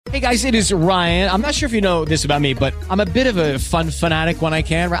Hey guys, it is Ryan. I'm not sure if you know this about me, but I'm a bit of a fun fanatic when I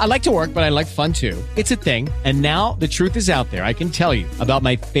can. I like to work, but I like fun too. It's a thing. And now the truth is out there. I can tell you about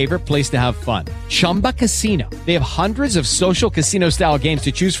my favorite place to have fun. Chumba Casino. They have hundreds of social casino style games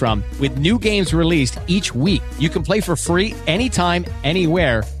to choose from with new games released each week. You can play for free anytime,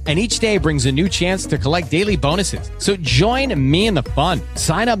 anywhere. And each day brings a new chance to collect daily bonuses. So join me in the fun.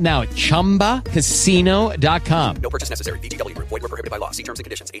 Sign up now at ChumbaCasino.com. No purchase necessary. VGW. Void where prohibited by law. See terms and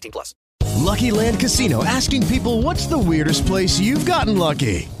conditions. 18+. Lucky Land Casino, asking people, what's the weirdest place you've gotten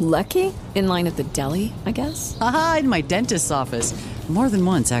lucky? Lucky? In line at the deli, I guess? Aha, in my dentist's office. More than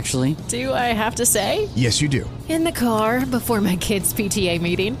once, actually. Do I have to say? Yes, you do. In the car before my kids' PTA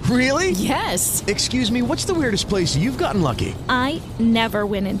meeting. Really? Yes. Excuse me, what's the weirdest place you've gotten lucky? I never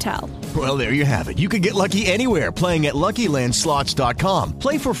win and tell. Well, there you have it. You can get lucky anywhere, playing at LuckyLandSlots.com.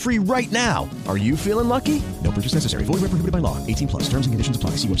 Play for free right now. Are you feeling lucky? No purchase necessary. Void where prohibited by law. 18+. Terms and conditions apply.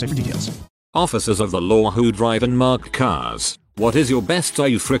 See website for details. Officers of the law who drive unmarked cars. What is your best "are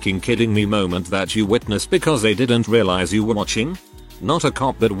you freaking kidding me" moment that you witnessed because they didn't realize you were watching? Not a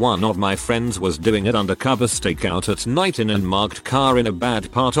cop, but one of my friends was doing an undercover stakeout at night in an unmarked car in a bad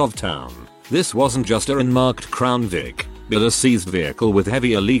part of town. This wasn't just a unmarked Crown Vic, but a seized vehicle with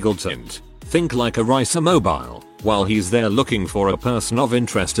heavy illegal tint. Think like a Ricer Mobile. While he's there looking for a person of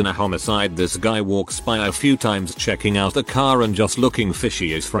interest in a homicide, this guy walks by a few times checking out the car and just looking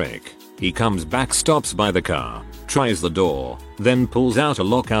fishy as frick. He comes back, stops by the car, tries the door, then pulls out a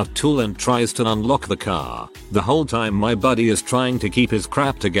lockout tool and tries to unlock the car. The whole time my buddy is trying to keep his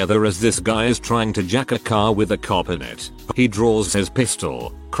crap together as this guy is trying to jack a car with a cop in it. He draws his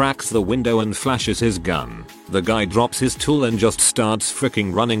pistol, cracks the window and flashes his gun. The guy drops his tool and just starts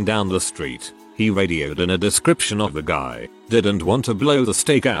freaking running down the street. He radioed in a description of the guy, didn't want to blow the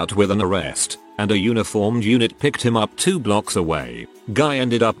stakeout with an arrest, and a uniformed unit picked him up 2 blocks away. Guy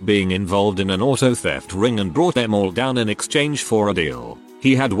ended up being involved in an auto theft ring and brought them all down in exchange for a deal.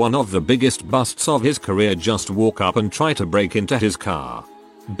 He had one of the biggest busts of his career just walk up and try to break into his car.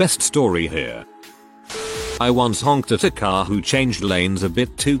 Best story here. I once honked at a car who changed lanes a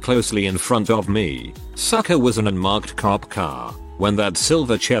bit too closely in front of me. Sucker was an unmarked cop car. When that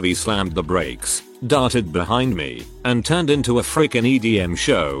silver Chevy slammed the brakes, darted behind me, and turned into a freaking EDM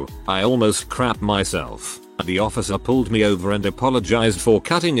show, I almost crapped myself. The officer pulled me over and apologized for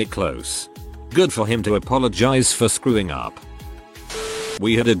cutting it close. Good for him to apologize for screwing up.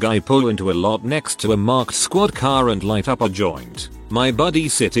 We had a guy pull into a lot next to a marked squad car and light up a joint. My buddy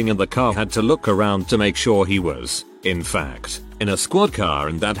sitting in the car had to look around to make sure he was, in fact, in a squad car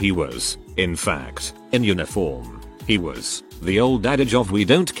and that he was, in fact, in uniform. He was. The old adage of "we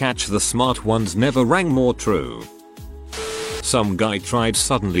don't catch the smart ones" never rang more true. Some guy tried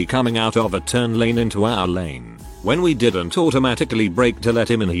suddenly coming out of a turn lane into our lane. When we didn't automatically brake to let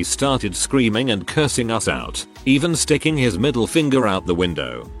him in, he started screaming and cursing us out, even sticking his middle finger out the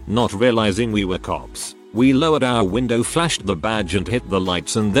window. Not realizing we were cops, we lowered our window, flashed the badge and hit the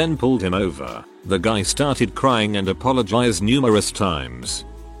lights and then pulled him over. The guy started crying and apologized numerous times.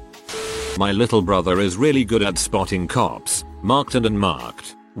 My little brother is really good at spotting cops, marked and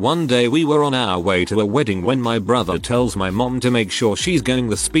unmarked. One day we were on our way to a wedding when my brother tells my mom to make sure she's going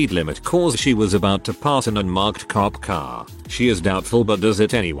the speed limit cause she was about to pass an unmarked cop car. She is doubtful but does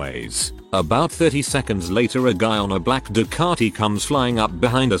it anyways. About 30 seconds later, a guy on a black Ducati comes flying up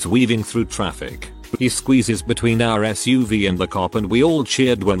behind us, weaving through traffic. He squeezes between our SUV and the cop and we all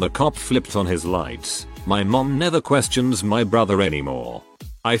cheered when the cop flipped on his lights. My mom never questions my brother anymore.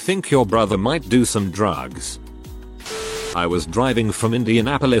 I think your brother might do some drugs. I was driving from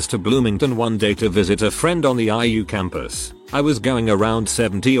Indianapolis to Bloomington one day to visit a friend on the IU campus. I was going around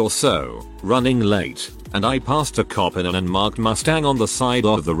 70 or so, running late, and I passed a cop in an unmarked Mustang on the side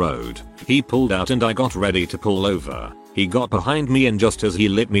of the road. He pulled out and I got ready to pull over. He got behind me and just as he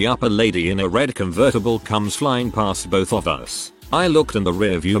lit me up, a lady in a red convertible comes flying past both of us. I looked in the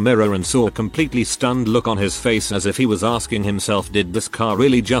rearview mirror and saw a completely stunned look on his face, as if he was asking himself, did this car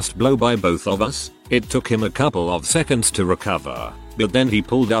really just blow by both of us? It took him a couple of seconds to recover, but then he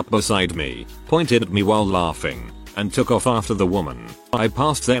pulled up beside me, pointed at me while laughing, and took off after the woman. I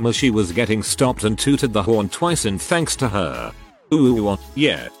passed them as she was getting stopped and tooted the horn twice in thanks to her. Ooh,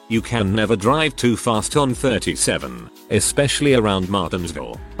 yeah, you can never drive too fast on 37, especially around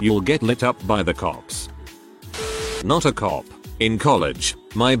Martinsville. You'll get lit up by the cops. Not a cop. In college,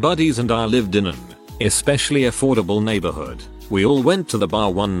 my buddies and I lived in an especially affordable neighborhood. We all went to the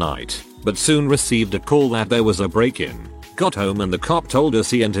bar one night, but soon received a call that there was a break-in. Got home and the cop told us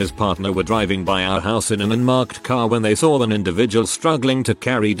he and his partner were driving by our house in an unmarked car when they saw an individual struggling to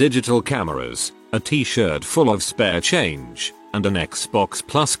carry digital cameras, a t-shirt full of spare change, and an Xbox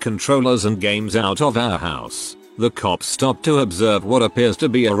Plus controllers and games out of our house. The cops stopped to observe what appears to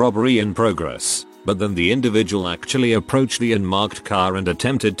be a robbery in progress, but then the individual actually approached the unmarked car and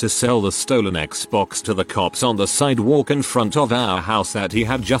attempted to sell the stolen Xbox to the cops on the sidewalk in front of our house that he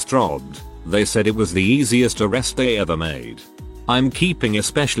had just robbed. They said it was the easiest arrest they ever made. I'm keeping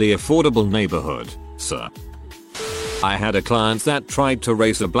especially affordable neighborhood, sir. I had a client that tried to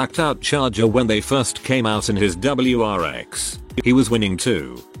race a blacked out Charger when they first came out in his WRX. He was winning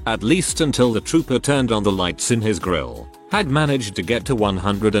too, at least until the trooper turned on the lights in his grill. Had managed to get to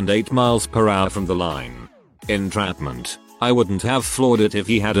 108 miles per hour from the line. Entrapment. I wouldn't have floored it if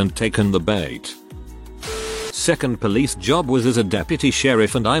he hadn't taken the bait. Second police job was as a deputy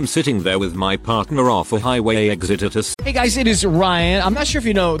sheriff, and I'm sitting there with my partner off a highway exit at a... Hey guys, it is Ryan. I'm not sure if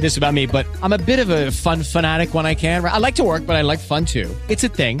you know this about me, but I'm a bit of a fun fanatic when I can. I like to work, but I like fun too. It's a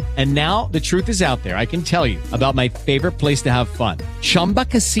thing. And now the truth is out there. I can tell you about my favorite place to have fun. Chumba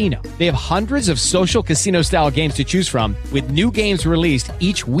Casino. They have hundreds of social casino style games to choose from with new games released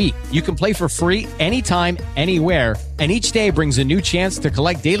each week. You can play for free anytime, anywhere. And each day brings a new chance to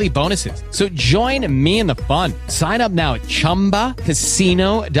collect daily bonuses. So join me in the fun. Sign up now at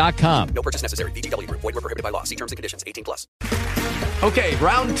ChumbaCasino.com. No purchase necessary. VGW Group. Void where prohibited by law. See terms and conditions. 18+. Okay,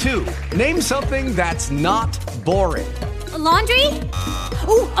 round two. Name something that's not boring. A laundry?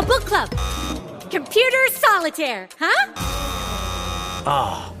 Ooh, a book club. Computer solitaire, huh?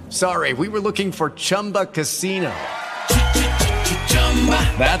 Ah, sorry. We were looking for Chumba Casino.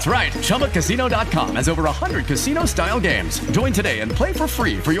 That's right. ChumbaCasino.com has over 100 casino-style games. Join today and play for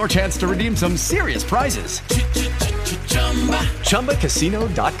free for your chance to redeem some serious prizes.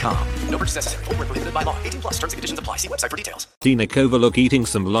 ChumbaCasino.com. No purchase necessary. Void where prohibited by law. 18+. Terms and conditions apply. See website for details. Scenic overlook eating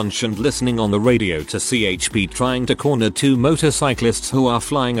some lunch and listening on the radio to CHP trying to corner two motorcyclists who are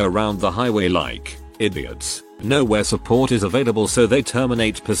flying around the highway like idiots. Nowhere support is available, so they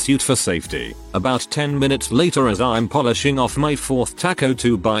terminate pursuit for safety. About 10 minutes later, as I'm polishing off my fourth taco,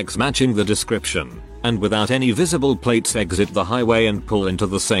 two bikes matching the description, and without any visible plates, exit the highway and pull into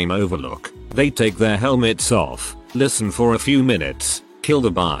the same overlook. They take their helmets off, listen for a few minutes, kill the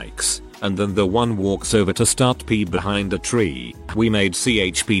bikes, and then the one walks over to start pee behind a tree. We made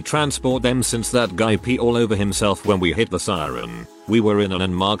CHP transport them since that guy pee all over himself when we hit the siren. We were in an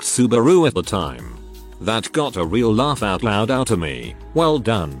unmarked Subaru at the time. That got a real laugh out loud out of me. Well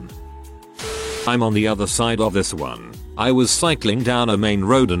done. I'm on the other side of this one. I was cycling down a main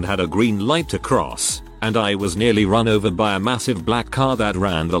road and had a green light to cross, and I was nearly run over by a massive black car that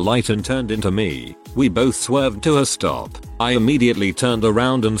ran the light and turned into me. We both swerved to a stop. I immediately turned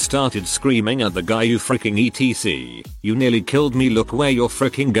around and started screaming at the guy, "You freaking ETC. You nearly killed me, look where you're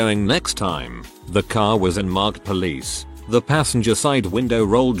freaking going next time." The car was in marked police. The passenger side window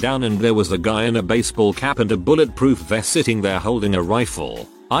rolled down and there was a guy in a baseball cap and a bulletproof vest sitting there holding a rifle.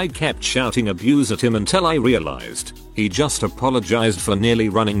 I kept shouting abuse at him until I realized he just apologized for nearly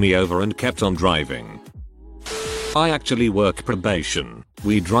running me over and kept on driving. I actually work probation.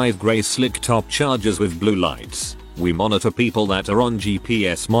 We drive grey slick top Chargers with blue lights. We monitor people that are on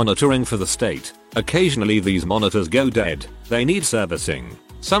GPS monitoring for the state. Occasionally these monitors go dead. They need servicing.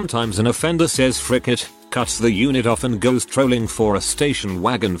 Sometimes an offender says frick it, cuts the unit off and goes trolling for a station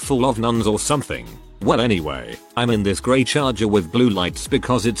wagon full of nuns or something. Well, anyway, I'm in this grey Charger with blue lights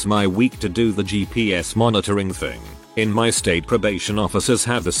because it's my week to do the GPS monitoring thing. In my state, probation officers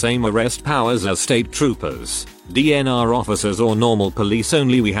have the same arrest powers as state troopers. DNR officers or normal police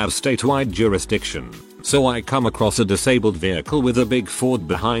only. We have statewide jurisdiction. So I come across a disabled vehicle with a big Ford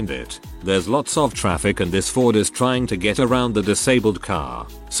behind it. There's lots of traffic and this Ford is trying to get around the disabled car.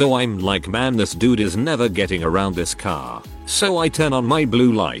 So I'm like, man, this dude is never getting around this car. So I turn on my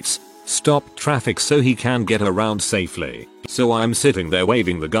blue lights, stop traffic so he can get around safely. So I'm sitting there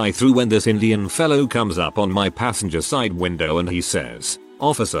waving the guy through when this Indian fellow comes up on my passenger side window and he says,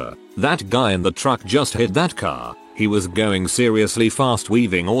 "Officer, that guy in the truck just hit that car. He was going seriously fast,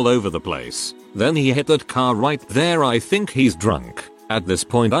 weaving all over the place. Then he hit that car right there. I think he's drunk." At this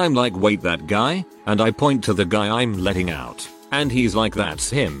point I'm like, wait, that guy? And I point to the guy I'm letting out. And he's like, that's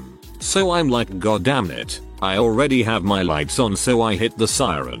him. So I'm like, god damn it. I already have my lights on, so I hit the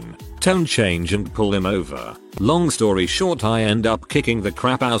siren, tone change and pull him over. Long story short, I end up kicking the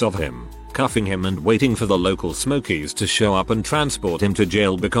crap out of him, cuffing him and waiting for the local smokies to show up and transport him to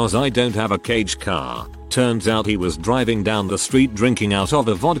jail because I don't have a cage car. Turns out he was driving down the street drinking out of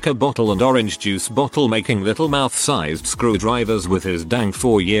a vodka bottle and orange juice bottle, making little mouth-sized screwdrivers with his dang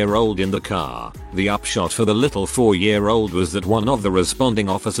 4-year-old in the car. The upshot for the little 4-year-old was that one of the responding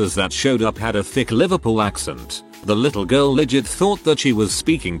officers that showed up had a thick Liverpool accent. The little girl legit thought that she was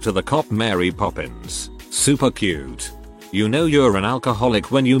speaking to the cop Mary Poppins. Super cute. You know you're an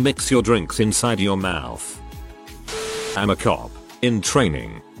alcoholic when you mix your drinks inside your mouth. I'm a cop, in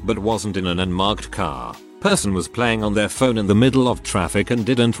training, but wasn't in an unmarked car. Person was playing on their phone in the middle of traffic and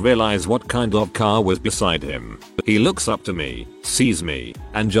didn't realize what kind of car was beside him. He looks up to me, sees me,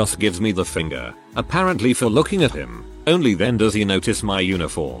 and just gives me the finger, apparently for looking at him. Only then does he notice my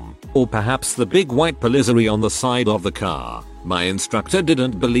uniform, or perhaps the big white policery on the side of the car. My instructor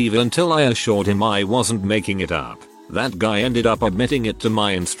didn't believe it until I assured him I wasn't making it up. That guy ended up admitting it to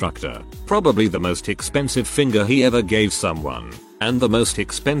my instructor. Probably the most expensive finger he ever gave someone, and the most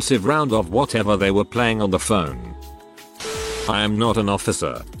expensive round of whatever they were playing on the phone. I am not an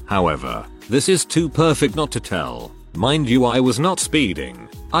officer, however. This is too perfect not to tell. Mind you, I was not speeding.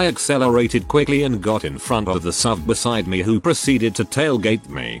 I accelerated quickly and got in front of the sub beside me, who proceeded to tailgate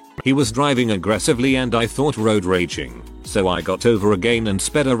me. He was driving aggressively and I thought road raging. So I got over again and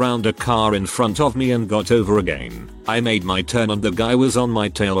sped around a car in front of me and got over again. I made my turn and the guy was on my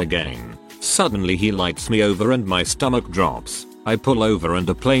tail again. Suddenly he lights me over and my stomach drops. I pull over and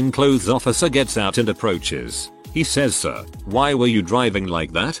a plainclothes officer gets out and approaches. He says, "Sir, why were you driving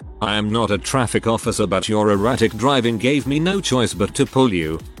like that? I am not a traffic officer, but your erratic driving gave me no choice but to pull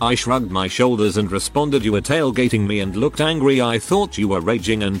you." I shrugged my shoulders and responded, "You were tailgating me and looked angry. I thought you were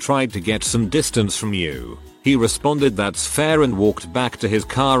raging and tried to get some distance from you." He responded, "That's fair," and walked back to his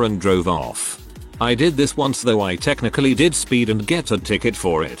car and drove off. I did this once, though I technically did speed and get a ticket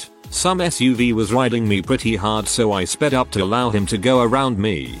for it. Some SUV was riding me pretty hard, so I sped up to allow him to go around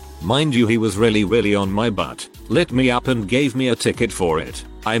me. Mind you, he was really on my butt, lit me up and gave me a ticket for it.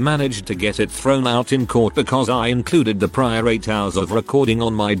 I managed to get it thrown out in court because I included the prior 8 hours of recording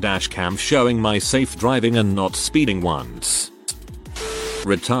on my dash cam showing my safe driving and not speeding once.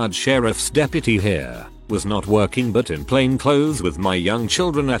 Retired sheriff's deputy here. Was not working but in plain clothes with my young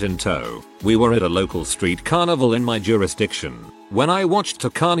children in tow. We were at a local street carnival in my jurisdiction when I watched two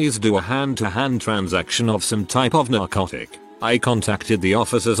carnies do a hand-to-hand transaction of some type of narcotic. I contacted the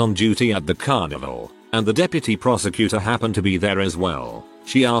officers on duty at the carnival, and the deputy prosecutor happened to be there as well.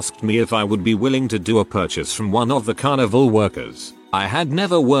 She asked me if I would be willing to do a purchase from one of the carnival workers. I had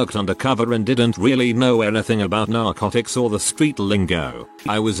never worked undercover and didn't really know anything about narcotics or the street lingo.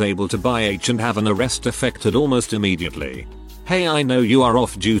 I was able to buy H and have an arrest effected almost immediately. "Hey, I know you are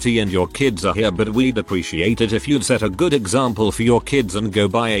off duty and your kids are here, but we'd appreciate it if you'd set a good example for your kids and go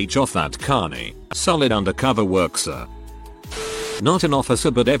buy H off that carny." Solid undercover work, sir. Not an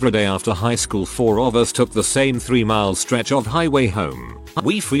officer, but every day after high school 4 of us took the same 3-mile stretch of highway home.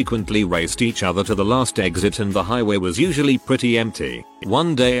 We frequently raced each other to the last exit and the highway was usually pretty empty.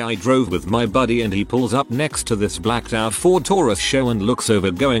 One day I drove with my buddy and he pulls up next to this blacked out Ford Taurus show and looks over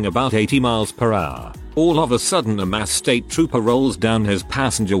going about 80 miles per hour. All of a sudden a mass state trooper rolls down his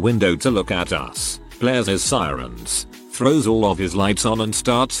passenger window to look at us, blares his sirens, throws all of his lights on and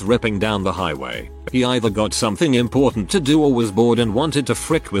starts ripping down the highway. He either got something important to do or was bored and wanted to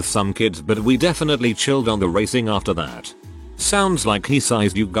frick with some kids, but we definitely chilled on the racing after that. Sounds like he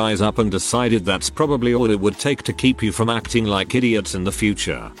sized you guys up and decided that's probably all it would take to keep you from acting like idiots in the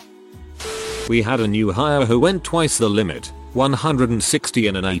future. We had a new hire who went twice the limit, 160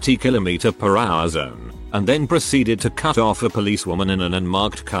 in an 80 km/h zone, and then proceeded to cut off a policewoman in an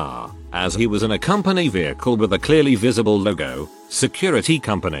unmarked car, as he was in a company vehicle with a clearly visible logo, security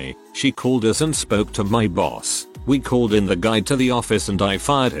company. She called us and spoke to my boss. We called in the guy to the office and I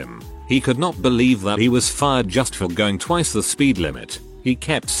fired him. He could not believe that he was fired just for going twice the speed limit. He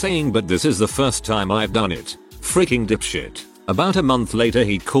kept saying, "But this is the first time I've done it. Freaking dipshit." About a month later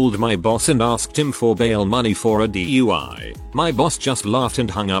he called my boss and asked him for bail money for a DUI. My boss just laughed and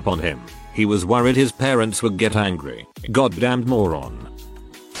hung up on him. He was worried his parents would get angry. Goddamned moron.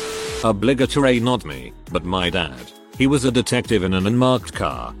 Obligatory, not me, but my dad. He was a detective in an unmarked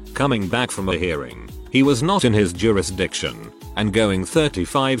car, coming back from a hearing. He was not in his jurisdiction, and going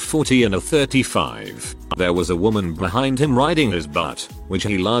 35-40 in a 35. There was a woman behind him riding his butt, which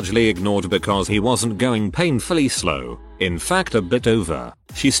he largely ignored because he wasn't going painfully slow, in fact a bit over.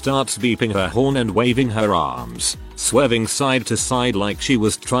 She starts beeping her horn and waving her arms, swerving side to side like she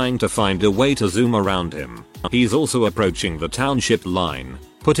was trying to find a way to zoom around him. He's also approaching the township line,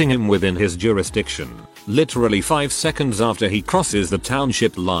 putting him within his jurisdiction. Literally 5 seconds after he crosses the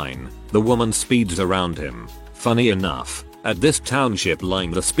township line, the woman speeds around him. Funny enough, at this township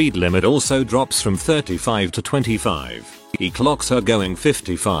line the speed limit also drops from 35 to 25. He clocks her going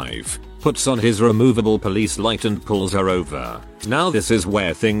 55, puts on his removable police light and pulls her over. Now this is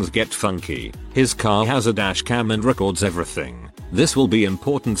where things get funky. His car has a dash cam and records everything. This will be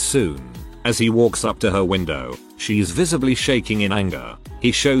important soon. As he walks up to her window, she's visibly shaking in anger.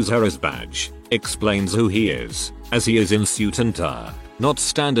 He shows her his badge, explains who he is, as he is in suit and tie, not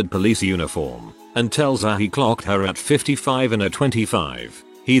standard police uniform, and tells her he clocked her at 55 and a 25.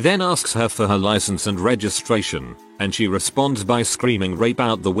 He then asks her for her license and registration, and she responds by screaming rape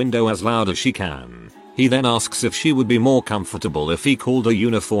out the window as loud as she can. He then asks if she would be more comfortable if he called a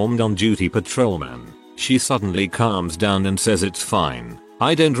uniformed on-duty patrolman. She suddenly calms down and says it's fine.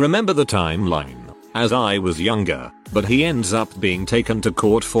 I don't remember the timeline, as I was younger, but he ends up being taken to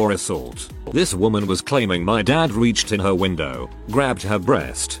court for assault. This woman was claiming my dad reached in her window, grabbed her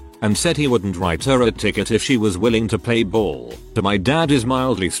breast, and said he wouldn't write her a ticket if she was willing to play ball. My dad is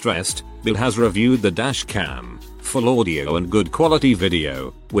mildly stressed, but has reviewed the dash cam, full audio and good quality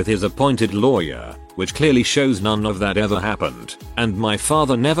video, with his appointed lawyer, which clearly shows none of that ever happened, and my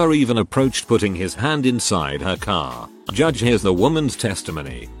father never even approached putting his hand inside her car. Judge hears the woman's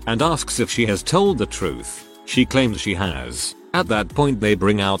testimony, and asks if she has told the truth. She claims she has. At that point they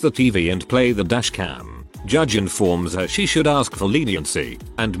bring out the TV and play the dash cam. Judge informs her she should ask for leniency,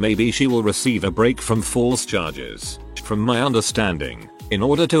 and maybe she will receive a break from false charges. From my understanding, in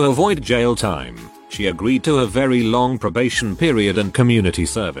order to avoid jail time, she agreed to a very long probation period and community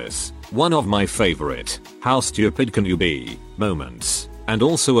service. One of my favorite, how stupid can you be, moments, and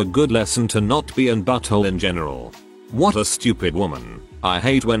also a good lesson to not be an butthole in general. What a stupid woman. I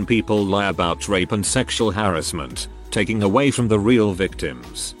hate when people lie about rape and sexual harassment, taking away from the real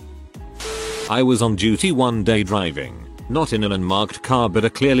victims. I was on duty one day driving, not in an unmarked car but a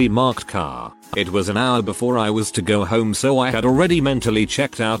clearly marked car. It was an hour before I was to go home, so I had already mentally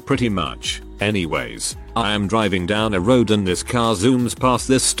checked out pretty much. Anyways, I am driving down a road and this car zooms past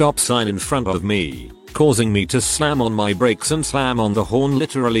this stop sign in front of me, causing me to slam on my brakes and slam on the horn,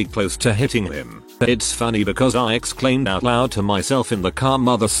 literally close to hitting him. It's funny because I exclaimed out loud to myself in the car,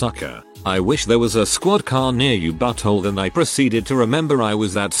 "Mother sucker. I wish there was a squad car near you, butthole." Then I proceeded to remember I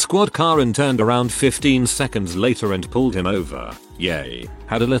was that squad car and turned around 15 seconds later and pulled him over. Yay.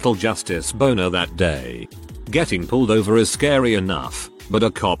 Had a little justice boner that day. Getting pulled over is scary enough, but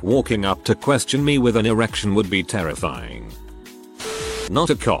a cop walking up to question me with an erection would be terrifying. Not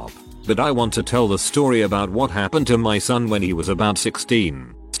a cop, but I want to tell the story about what happened to my son when he was about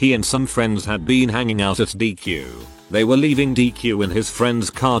 16. He and some friends had been hanging out at DQ. They were leaving DQ in his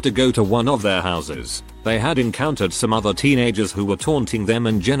friend's car to go to one of their houses. They had encountered some other teenagers who were taunting them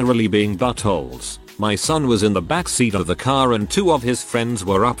and generally being buttholes. My son was in the back seat of the car and two of his friends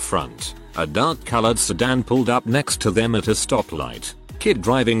were up front. A dark colored sedan pulled up next to them at a stoplight. Kid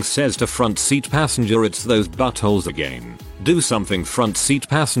driving says to front seat passenger, "It's those buttholes again. Do something." Front seat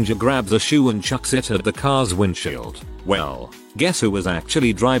passenger grabs a shoe and chucks it at the car's windshield. Well, guess who was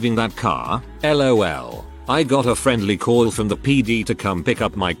actually driving that car? LOL. I got a friendly call from the PD to come pick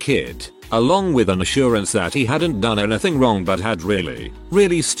up my kid, along with an assurance that he hadn't done anything wrong but had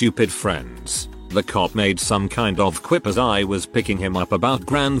really stupid friends. The cop made some kind of quip as I was picking him up about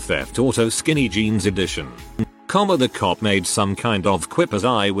Grand Theft Auto Skinny Jeans Edition. The cop made some kind of quip as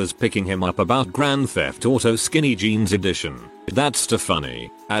I was picking him up about Grand Theft Auto Skinny Jeans Edition. That's too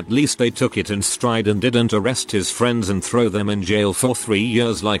funny. At least they took it in stride and didn't arrest his friends and throw them in jail for 3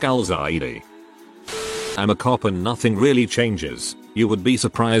 years like Al-Zaidi. I'm a cop and nothing really changes. You would be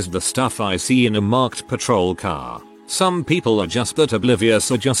surprised the stuff I see in a marked patrol car. Some people are just that oblivious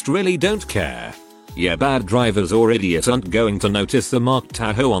or just really don't care. Yeah, bad drivers or idiots aren't going to notice the marked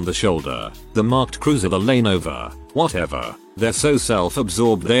Tahoe on the shoulder, the marked cruiser the lane over, whatever. They're so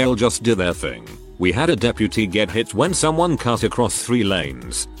self-absorbed they'll just do their thing. We had a deputy get hit when someone cut across 3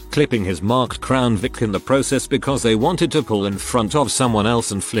 lanes, clipping his marked Crown Vic in the process because they wanted to pull in front of someone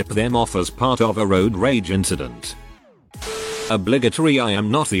else and flip them off as part of a road rage incident. Obligatory. I am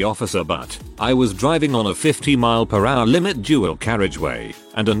not the officer, but I was driving on a 50-mile-per-hour limit dual carriageway,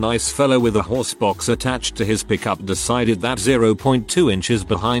 and a nice fellow with a horse box attached to his pickup decided that 0.2 inches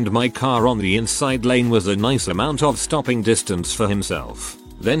behind my car on the inside lane was a nice amount of stopping distance for himself.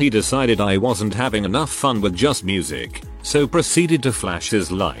 Then he decided I wasn't having enough fun with just music, so proceeded to flash his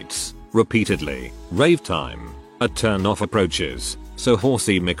lights repeatedly. Rave time. A turn-off approaches, so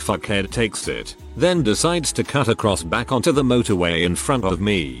horsey McFuckhead takes it, then decides to cut across back onto the motorway in front of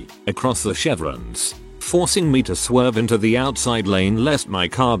me, across the chevrons, forcing me to swerve into the outside lane lest my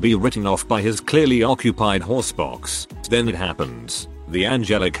car be written off by his clearly occupied horsebox. Then it happens. The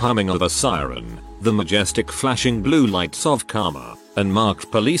angelic humming of a siren, the majestic flashing blue lights of karma, and marked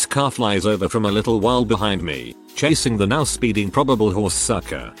police car flies over from a little while behind me, chasing the now speeding probable horse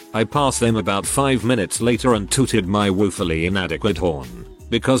sucker. I passed them about 5 minutes later and tooted my woefully inadequate horn,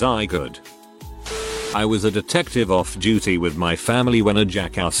 because I could. I was a detective off duty with my family when a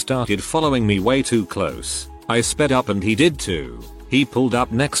jackass started following me way too close. I sped up and he did too. He pulled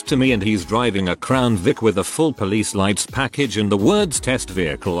up next to me and he's driving a Crown Vic with a full police lights package and the words test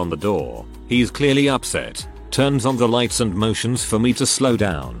vehicle on the door. He's clearly upset. Turns on the lights and motions for me to slow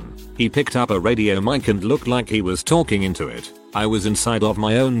down. He picked up a radio mic and looked like he was talking into it. I was inside of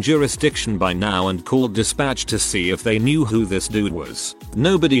my own jurisdiction by now and called dispatch to see if they knew who this dude was.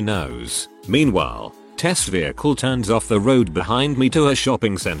 Nobody knows. Meanwhile, test vehicle turns off the road behind me to a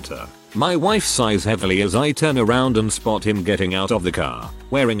shopping center. My wife sighs heavily as I turn around and spot him getting out of the car,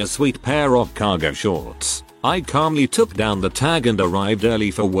 wearing a sweet pair of cargo shorts. I calmly took down the tag and arrived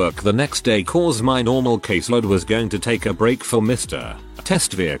early for work the next day cause my normal caseload was going to take a break for Mr.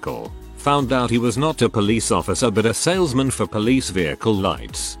 Test Vehicle. Found out he was not a police officer but a salesman for police vehicle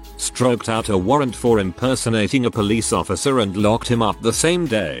lights. Stroked out a warrant for impersonating a police officer and locked him up the same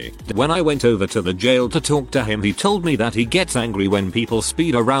day. When I went over to the jail to talk to him, he told me that he gets angry when people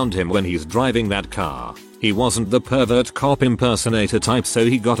speed around him when he's driving that car. He wasn't the pervert cop impersonator type, so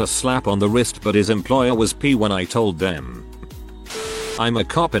he got a slap on the wrist, but his employer was P when I told them. I'm a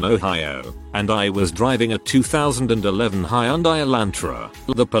cop in Ohio, and I was driving a 2011 Hyundai Elantra.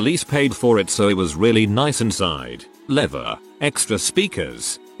 The police paid for it, so it was really nice inside. Leather, extra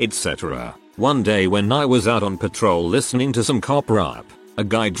speakers, etc. One day when I was out on patrol listening to some cop rap, a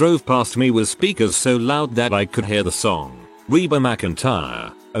guy drove past me with speakers so loud that I could hear the song Reba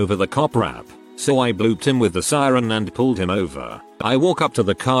McEntire over the cop rap. So I blooped him with the siren and pulled him over. I walk up to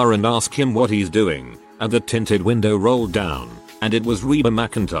the car and ask him what he's doing, and the tinted window rolled down, and it was Reba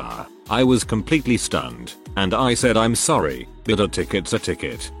McEntire. I was completely stunned, and I said I'm sorry, but a ticket's a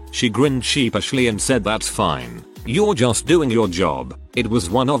ticket. She grinned sheepishly and said that's fine. You're just doing your job. It was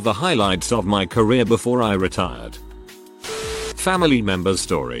one of the highlights of my career before I retired. Family member's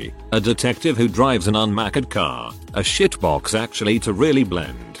story. A detective who drives an unmarked car, a shitbox actually to really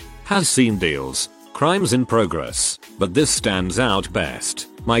blend. Has seen deals, crimes in progress, but this stands out best.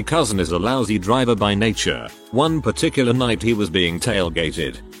 My cousin is a lousy driver by nature. One particular night he was being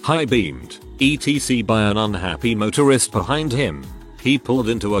tailgated, high-beamed, etc. by an unhappy motorist behind him. He pulled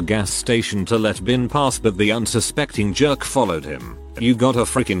into a gas station to let bin pass, but the unsuspecting jerk followed him. You got a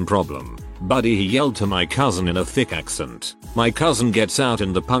freaking problem, buddy, he yelled to my cousin in a thick accent. My cousin gets out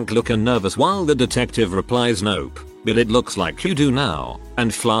in the punk look and nervous while the detective replies nope, but it looks like you do now,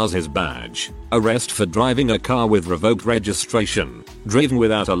 and flars his badge. Arrest for driving a car with revoked registration, driven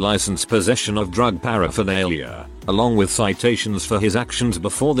without a license, possession of drug paraphernalia, along with citations for his actions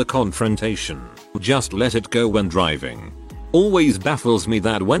before the confrontation. Just let it go when driving. Always baffles me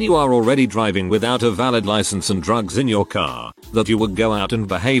that when you are already driving without a valid license and drugs in your car, that you would go out and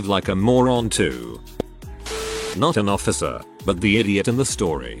behave like a moron too. Not an officer, but the idiot in the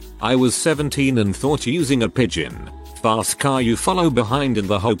story. I was 17 and thought using a pigeon fast car you follow behind in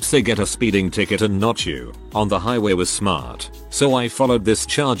the hopes they get a speeding ticket and not you on the highway was smart. So I followed this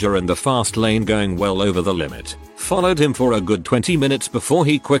charger in the fast lane going well over the limit. Followed him for a good 20 minutes before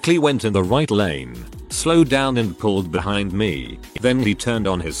he quickly went in the right lane, slowed down and pulled behind me. Then he turned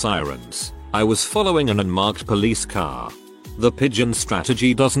on his sirens. I was following an unmarked police car. The pigeon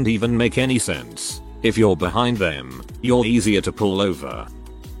strategy doesn't even make any sense. If you're behind them, you're easier to pull over.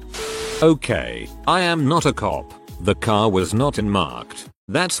 Okay, I am not a cop. The car was not unmarked.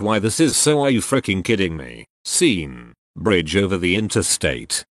 That's why this is so. Are you freaking kidding me? Scene. Bridge over the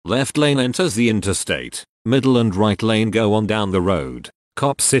interstate. Left lane enters the interstate. Middle and right lane go on down the road.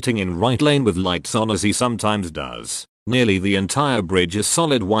 Cop sitting in right lane with lights on as he sometimes does. Nearly the entire bridge is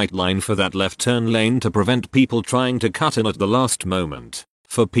solid white line for that left turn lane to prevent people trying to cut in at the last moment.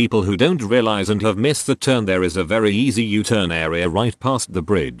 For people who don't realize and have missed the turn, there is a very easy U-turn area right past the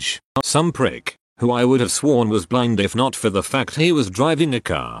bridge. Some prick, who I would have sworn was blind if not for the fact he was driving a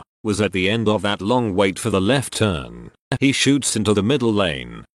car, was at the end of that long wait for the left turn. He shoots into the middle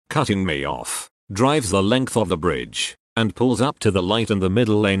lane, cutting me off, drives the length of the bridge, and pulls up to the light in the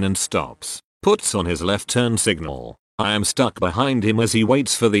middle lane and stops, puts on his left turn signal. I am stuck behind him as he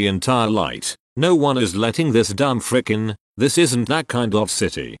waits for the entire light. No one is letting this dumb frickin', this isn't that kind of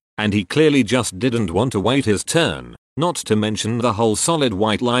city, and he clearly just didn't want to wait his turn, not to mention the whole solid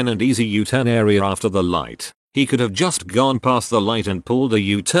white line and easy U-turn area after the light. He could have just gone past the light and pulled a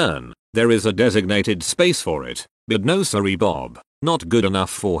U-turn. There is a designated space for it, but no sorry Bob, not good enough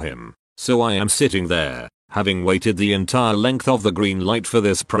for him. So I am sitting there, having waited the entire length of the green light for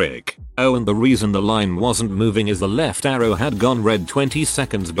this prick. Oh, and the reason the line wasn't moving is the left arrow had gone red 20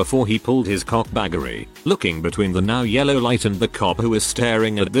 seconds before he pulled his cockbaggery, looking between the now yellow light and the cop who is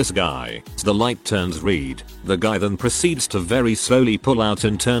staring at this guy. The light turns red. The guy then proceeds to very slowly pull out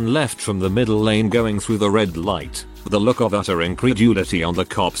and turn left from the middle lane going through the red light. The look of utter incredulity on the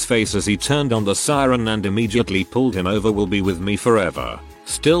cop's face as he turned on the siren and immediately pulled him over will be with me forever.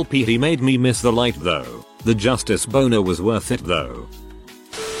 Still he made me miss the light though. The justice boner was worth it though.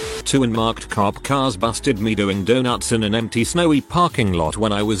 2 unmarked cop cars busted me doing donuts in an empty snowy parking lot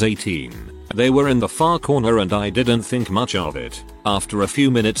when I was 18. They were in the far corner and I didn't think much of it. After a few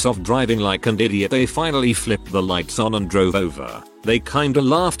minutes of driving like an idiot they finally flipped the lights on and drove over. They kinda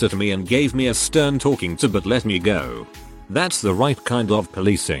laughed at me and gave me a stern talking to but let me go. That's the right kind of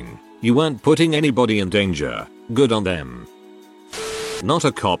policing. You weren't putting anybody in danger. Good on them. Not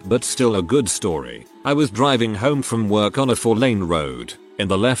a cop but still a good story. I was driving home from work on a 4-lane road. In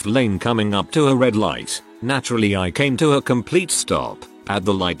the left lane coming up to a red light. Naturally I came to a complete stop. At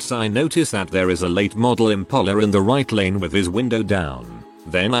the lights I notice that there is a late model Impala in the right lane with his window down.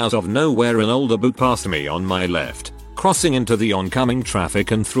 Then out of nowhere an older boot passed me on my left, crossing into the oncoming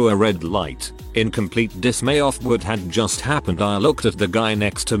traffic and through a red light. In complete dismay of what had just happened I looked at the guy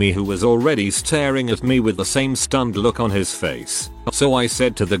next to me who was already staring at me with the same stunned look on his face. So I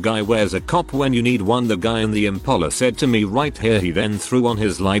said to the guy, "Where's a cop when you need one?" The guy in the Impala said to me, "Right here." He then threw on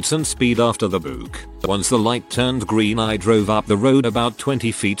his lights and speed after the book. Once the light turned green I drove up the road about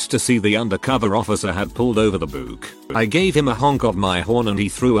 20 feet to see the undercover officer had pulled over the book. I gave him a honk of my horn and he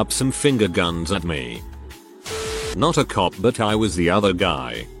threw up some finger guns at me. Not a cop but I was the other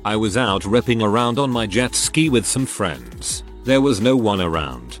guy. I was out ripping around on my jet ski with some friends. There was no one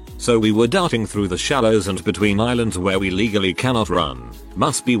around, so we were darting through the shallows and between islands where we legally cannot run.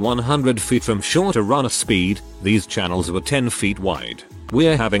 Must be 100 feet from shore to run a speed. These channels were 10 feet wide.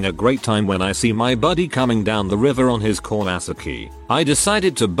 We're having a great time when I see my buddy coming down the river on his Kawasaki. I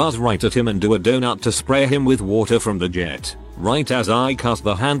decided to buzz right at him and do a donut to spray him with water from the jet. Right as I cut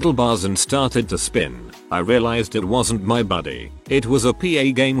the handlebars and started to spin, I realized it wasn't my buddy. It was a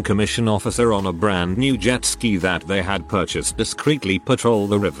PA game commission officer on a brand new jet ski that they had purchased discreetly patrol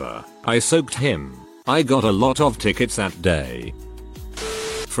the river. I soaked him. I got a lot of tickets that day.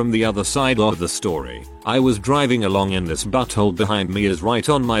 From the other side of the story, I was driving along and this butthole behind me is right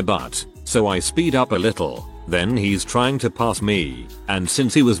on my butt, so I speed up a little. Then he's trying to pass me, and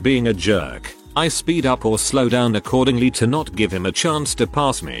since he was being a jerk, I speed up or slow down accordingly to not give him a chance to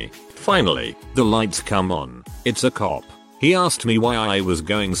pass me. Finally, the lights come on. It's a cop. He asked me why I was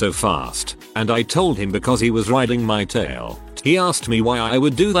going so fast, and I told him because he was riding my tail. He asked me why I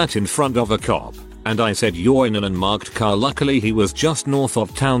would do that in front of a cop, and I said you're in an unmarked car. Luckily he was just north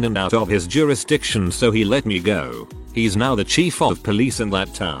of town and out of his jurisdiction, so he let me go. He's now the chief of police in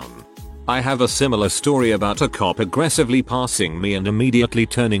that town. I have a similar story about a cop aggressively passing me and immediately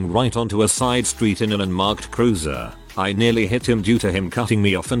turning right onto a side street in an unmarked cruiser. I nearly hit him due to him cutting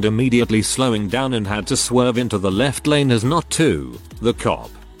me off and immediately slowing down and had to swerve into the left lane as not to. The cop,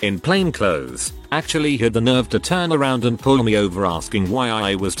 in plain clothes, actually had the nerve to turn around and pull me over asking why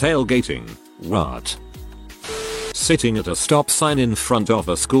I was tailgating. What? Sitting at a stop sign in front of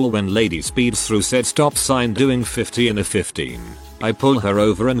a school when lady speeds through said stop sign doing 50 in a 15. I pull her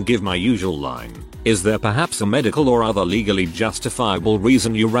over and give my usual line. Is there perhaps a medical or other legally justifiable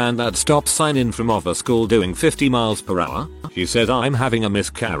reason you ran that stop sign in front of a school doing 50 miles per hour? She said I'm having a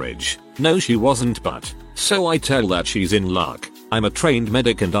miscarriage. No she wasn't, but. So I tell that she's in luck. I'm a trained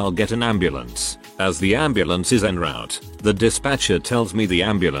medic and I'll get an ambulance. As the ambulance is en route, the dispatcher tells me the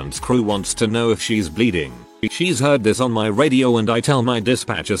ambulance crew wants to know if she's bleeding. She's heard this on my radio and I tell my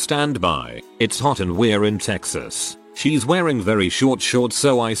dispatcher stand by. It's hot and we're in Texas. She's wearing very short shorts,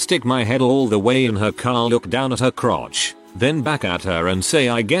 so I stick my head all the way in her car, look down at her crotch, then back at her and say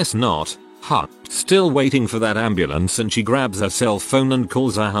I guess not. Huh. Still waiting for that ambulance and she grabs her cell phone and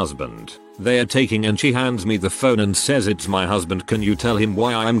calls her husband. They're taking and she hands me the phone and says it's my husband, can you tell him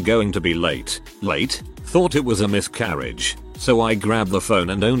why I'm going to be late? Late? Thought it was a miscarriage. So I grab the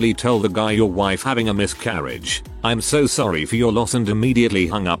phone and only tell the guy your wife having a miscarriage. I'm so sorry for your loss and immediately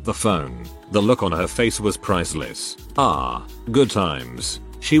hung up the phone. The look on her face was priceless. Ah, good times.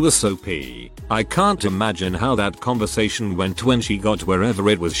 She was so pee. I can't imagine how that conversation went when she got wherever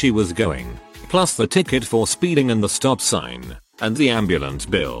it was she was going. Plus the ticket for speeding and the stop sign. And the ambulance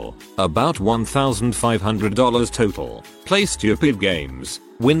bill. About $1,500 total. Play stupid games.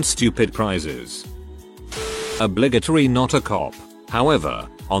 Win stupid prizes. Obligatory not a cop. However,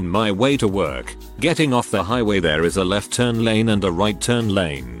 on my way to work, getting off the highway there is a left turn lane and a right turn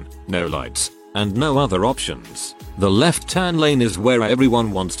lane. No lights, and no other options. The left turn lane is where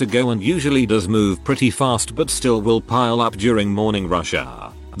everyone wants to go and usually does move pretty fast but still will pile up during morning rush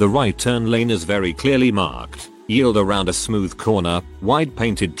hour. The right turn lane is very clearly marked. Yield around a smooth corner, wide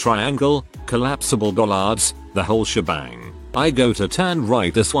painted triangle, collapsible bollards, the whole shebang. I go to turn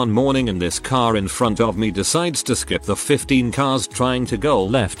right this one morning and this car in front of me decides to skip the 15 cars trying to go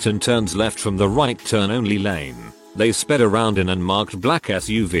left and turns left from the right turn only lane. They sped around in an marked black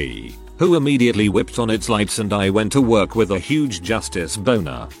SUV, who immediately whipped on its lights, and I went to work with a huge justice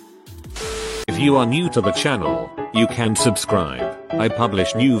boner. If you are new to the channel, you can subscribe. I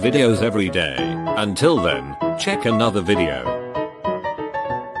publish new videos every day. Until then, check another video.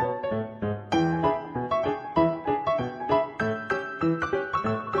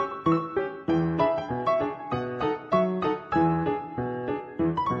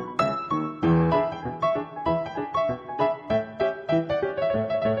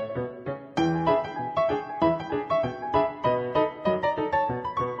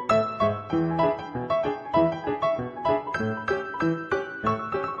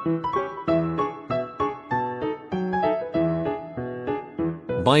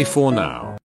 Bye for now.